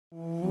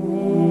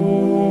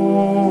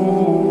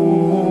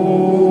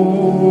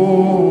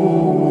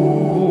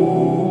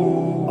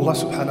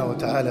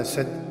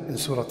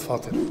Surah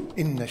Fatir.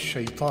 Inna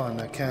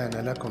Shaytan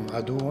kana lakum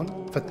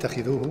aduwan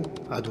fattakhidhuhu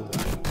aduwa.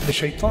 The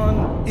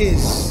Shaytan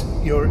is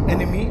your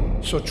enemy,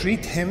 so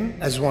treat him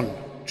as one.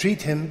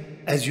 Treat him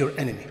as your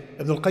enemy.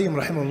 Ibn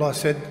al-Qayyim rahimahullah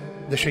said,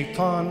 the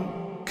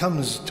Shaytan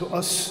comes to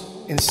us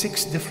in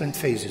 6 different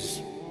phases.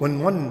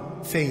 When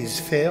one phase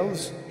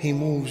fails, he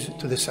moves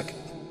to the second.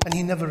 And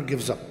he never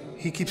gives up.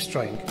 He keeps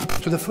trying.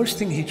 So the first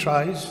thing he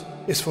tries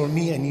is for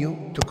me and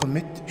you to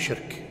commit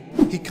shirk.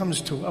 He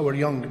comes to our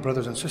young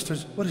brothers and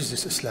sisters, what is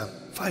this Islam?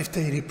 5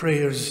 daily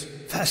prayers,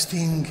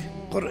 fasting,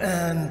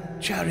 Quran,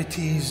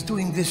 charities,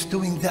 doing this,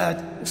 doing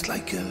that. It's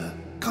like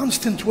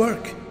constant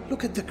work.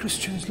 Look at the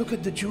Christians, look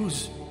at the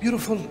Jews.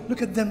 Beautiful,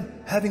 look at them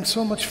having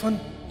so much fun.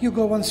 You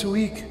go once a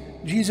week.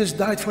 Jesus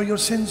died for your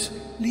sins.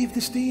 Leave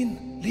this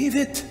deen, leave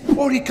it.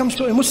 Or he comes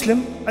to a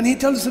Muslim and he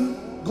tells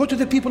them, go to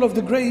the people of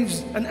the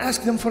graves and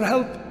ask them for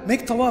help.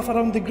 Make tawaf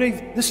around the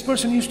grave. This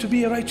person used to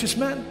be a righteous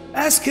man.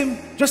 Ask him,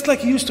 just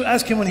like you used to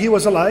ask him when he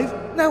was alive.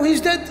 Now he's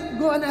dead.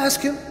 Go and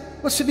ask him.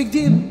 What's the big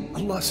deal?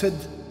 Allah said,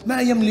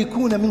 مَا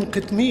يَمْلِكُونَ مِنْ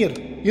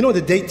قِطْمِيرٍ. You know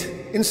the date?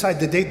 Inside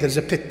the date there's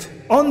a pit.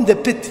 On the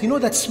pit, you know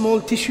that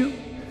small tissue?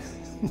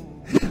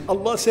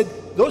 Allah said,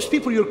 those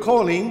people you're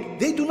calling,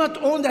 they do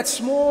not own that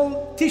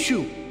small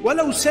tissue.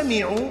 وَلَوْ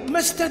سَمِعُوا مَا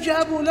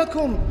اسْتَجَابُوا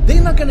لَكُمْ.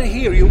 They're not going to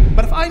hear you,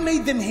 but if I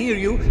made them hear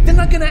you, they're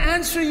not going to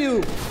answer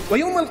you.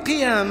 وَيَوْمَ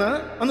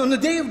الْقِيَامَةِ. And on the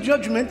day of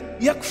judgment,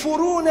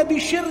 يَكْفُرُونَ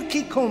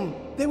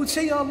بِشِرْكِكُمْ. They would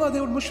say, Ya Allah, they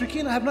were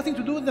mushrikeen, I have nothing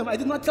to do with them. I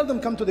did not tell them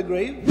come to the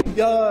grave.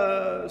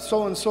 Ya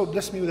so-and-so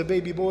bless me with a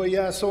baby boy.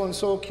 Ya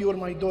so-and-so cure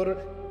my daughter.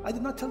 I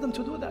did not tell them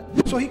to do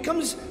that. So he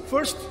comes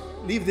first,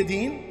 leave the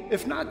deen.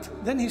 If not,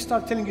 then he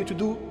starts telling you to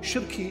do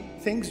shirky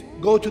things.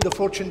 Go to the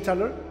fortune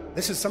teller.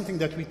 This is something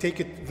that we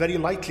take it very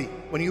lightly.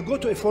 When you go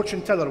to a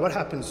fortune teller, what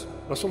happens?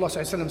 Rasulullah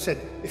ﷺ said,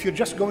 if you're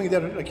just going there,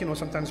 like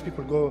sometimes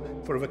people go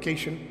for a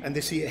vacation and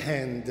they see a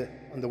hand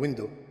on the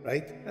window,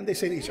 right? And they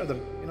say to each other,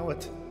 you know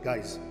what,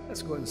 guys,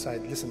 let's go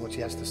inside, listen what she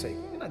has to say.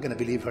 You're not going to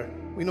believe her.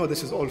 We know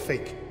this is all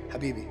fake.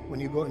 Habibi, when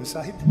you go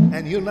inside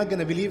and you're not going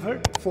to believe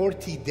her,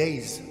 40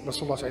 days,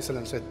 Rasulullah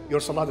ﷺ said, your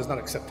salat is not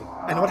accepted.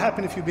 And what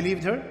happened if you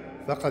believed her?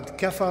 فَقَدْ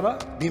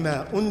كَفَرَ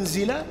بِمَا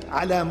أُنزِلَ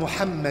عَلَى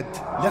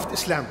مُحَمَّدٍ. Left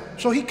Islam.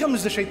 So he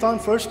comes the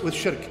Shaytan first with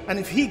shirk. And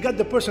if he got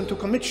the person to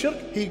commit shirk,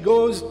 he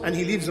goes and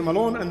he leaves them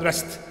alone and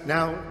rest.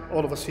 Now,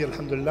 all of us here,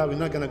 alhamdulillah, we're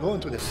not going to go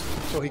into this.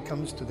 So he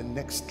comes to the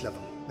next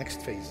level.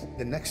 Next phase.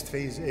 The next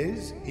phase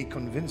is he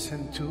convinces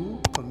him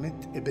to commit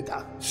a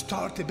bid'ah.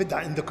 Start a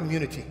bid'ah in the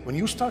community. When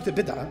you start a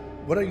bid'ah,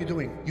 what are you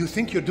doing? You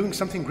think you're doing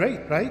something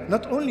great, right?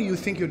 Not only you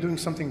think you're doing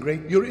something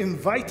great, you're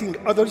inviting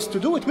others to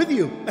do it with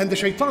you. And the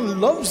Shaytan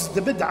loves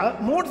the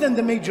bid'ah more than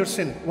the major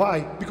sin.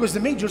 Why? Because the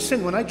major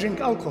sin, when I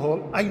drink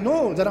alcohol, I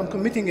know that I'm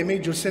committing a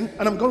major sin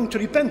and I'm going to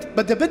repent.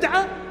 But the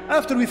bid'ah,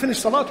 after we finish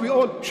salat, we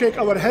all shake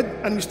our head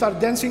and we start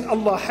dancing.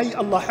 Allah hay,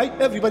 Allah hay.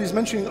 Everybody's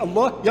mentioning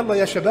Allah. Yalla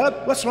ya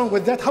shabab. What's wrong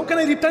with that? How can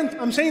I repent?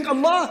 I'm saying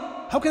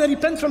Allah. How can I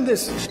repent from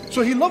this?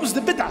 So he loves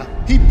the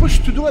bid'ah. He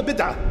pushed to do a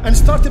bid'ah and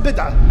start a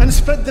bid'ah and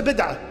spread the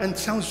bid'ah. And it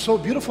sounds so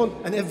beautiful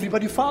and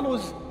everybody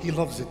follows. He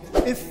loves it.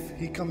 If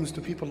he comes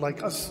to people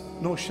like us,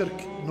 no shirk,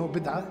 no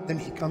bid'ah, then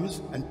he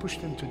comes and push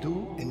them to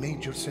do a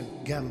major sin.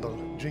 Gamble,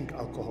 drink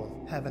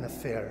alcohol, have an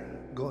affair,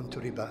 go into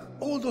riba.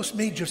 All those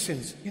major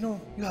sins. You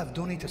have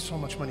donated so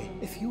much money.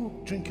 If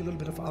you drink a little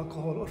bit of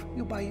alcohol or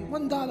you buy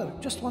 $1,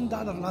 just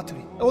 $1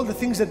 lottery, all the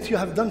things that you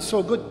have done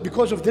so good,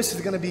 because of this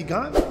is going to be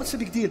gone. What's the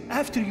big deal?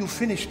 After you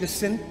finish this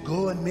sin,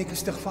 go and make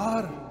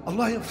istighfar.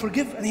 Allah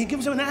forgive, and he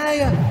gives him an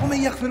ayah.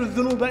 وَمَن يَغْفِرُ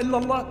الذُّنُوبَ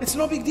إِلَّا اللَّهِ. It's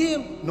no big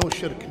deal. No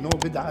shirk, no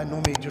bid'ah,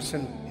 no major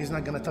sin. He's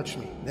not going to touch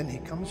me. Then he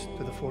comes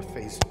to the 4th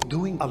phase,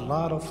 doing a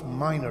lot of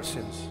minor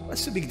sins.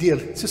 What's the big deal?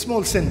 It's a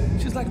small sin.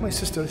 She's like my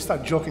sister. I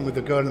start joking with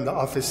the girl in the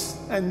office,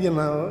 and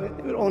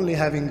we're only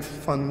having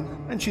fun.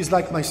 And she's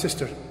like my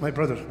sister, my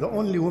brother. The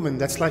only woman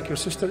that's like your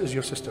sister is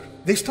your sister.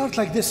 They start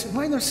like this,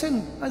 minor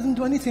sin. I didn't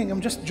do anything. I'm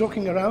just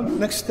joking around.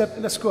 Next step,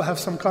 let's go have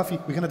some coffee.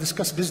 We're going to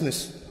discuss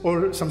business.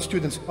 Or some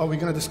students, we're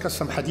going to discuss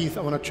some hadith.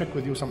 I want to check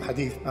with you some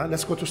hadith.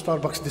 Let's go to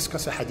Starbucks,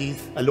 discuss a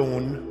hadith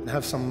alone, and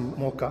have some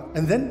mocha.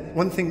 And then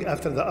one thing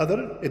after the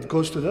other, it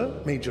goes to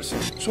the major sin.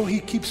 So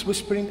he keeps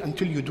whispering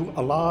until you do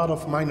a lot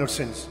of minor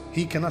sins.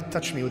 He cannot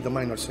touch me with the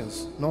minor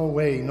sins. No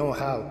way, no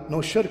how.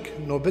 No shirk,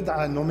 no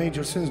bid'ah, no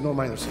major sins, no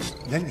minor sins.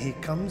 Then he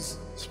comes,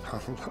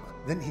 subhanAllah,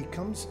 then he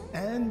comes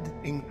and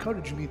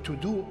encourage me to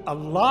do a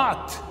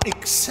lot,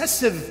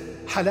 excessive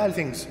halal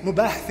things,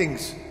 mubah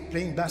things.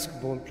 Playing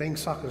basketball, playing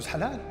soccer is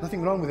halal.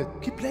 Nothing wrong with it.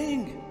 Keep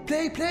playing.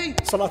 Play.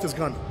 Salat is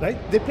gone, right?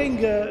 They're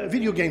playing a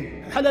video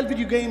game. Halal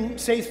video game,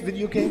 safe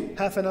video game.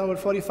 Half an hour,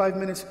 45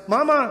 minutes.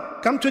 Mama,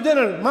 come to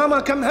dinner.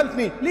 Mama, come help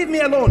me. Leave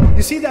me alone.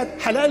 You see that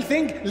halal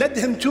thing led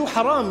him to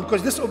haram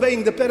because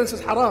disobeying the parents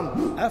is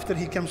haram. After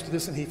he comes to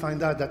this and he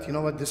finds out that,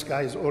 this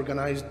guy is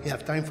organized. He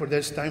have time for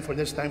this, time for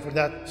this, time for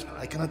that. So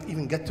I cannot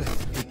even get to him.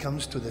 He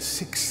comes to the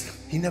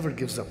 6th. He never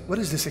gives up. What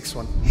is the 6th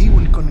one? He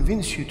will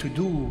convince you to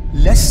do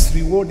less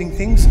rewarding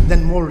things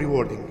than more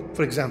rewarding.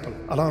 For example,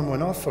 alarm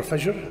went off for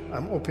Fajr.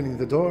 I'm opening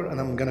the door and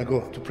I'm gonna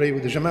go to pray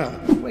with the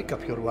Jama'ah. Wake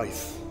up your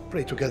wife.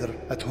 pray together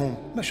at home.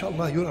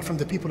 MashaAllah, you are from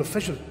the people of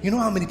Fajr. You know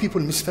how many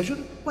people miss Fajr?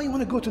 Why you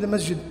want to go to the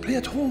masjid? Pray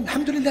at home.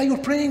 Alhamdulillah, you're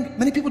praying.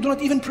 Many people do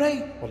not even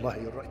pray.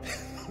 Wallahi, you're right.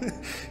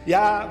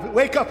 Yeah,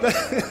 wake up.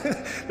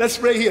 Let's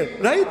pray here,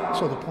 right?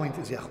 So the point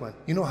is, ya akhwan,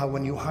 you know how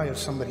when you hire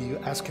somebody, you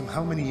ask him,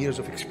 how many years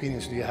of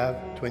experience do you have?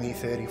 20,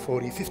 30,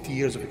 40, 50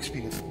 years of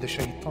experience. The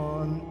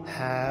Shaytan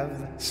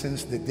have,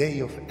 since the day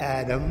of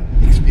Adam,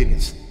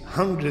 experience.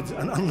 Hundreds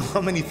and I don't know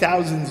how many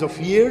thousands of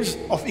years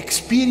of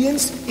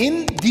experience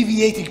in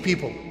deviating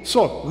people.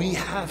 So we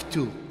have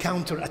to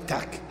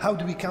counter-attack. How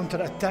do we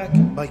counter-attack?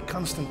 By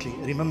constantly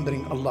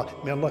remembering Allah.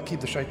 May Allah keep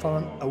the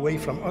Shaytan away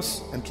from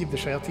us and keep the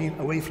shayateen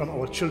away from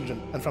our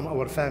children and from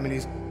our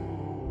families.